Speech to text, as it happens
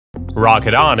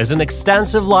RockeTON is an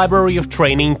extensive library of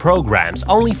training programs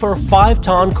only for 5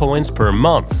 TON coins per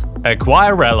month.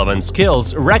 Acquire relevant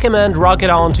skills, recommend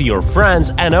RockeTON to your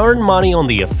friends, and earn money on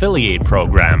the affiliate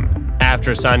program.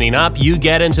 After signing up, you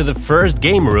get into the first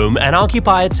game room and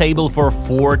occupy a table for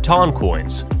 4 TON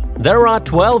coins. There are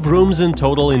 12 rooms in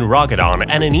total in RockeTON,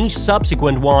 and in each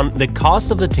subsequent one, the cost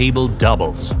of the table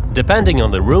doubles. Depending on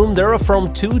the room, there are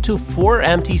from 2 to 4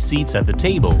 empty seats at the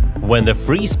table. When the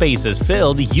free space is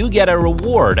filled, you get a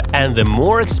reward, and the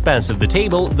more expensive the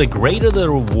table, the greater the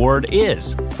reward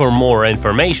is. For more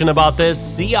information about this,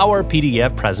 see our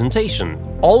PDF presentation.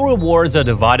 All rewards are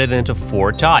divided into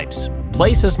 4 types.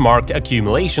 Places marked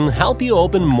accumulation help you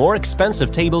open more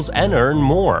expensive tables and earn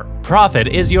more. Profit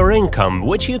is your income,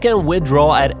 which you can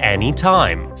withdraw at any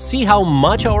time. See how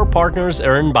much our partners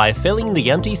earn by filling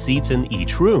the empty seats in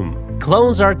each room.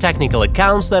 Clones are technical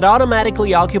accounts that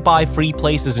automatically occupy free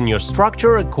places in your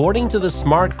structure according to the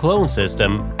smart clone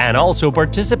system, and also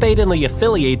participate in the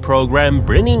affiliate program,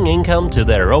 bringing income to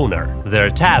their owner. Their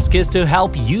task is to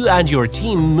help you and your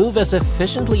team move as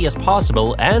efficiently as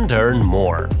possible and earn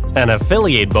more. An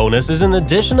affiliate bonus is an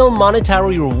additional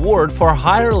monetary reward for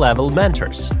higher-level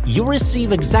mentors. You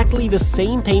receive exactly the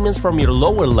same payments from your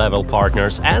lower-level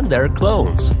partners and their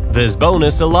clones. This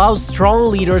bonus allows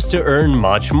strong leaders to earn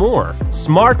much more.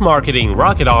 Smart marketing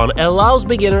RockeTON allows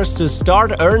beginners to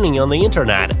start earning on the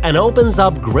internet and opens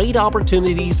up great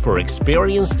opportunities for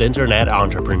experienced internet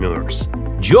entrepreneurs.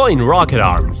 Join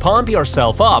RockeTON, pump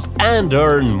yourself up, and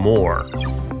earn more.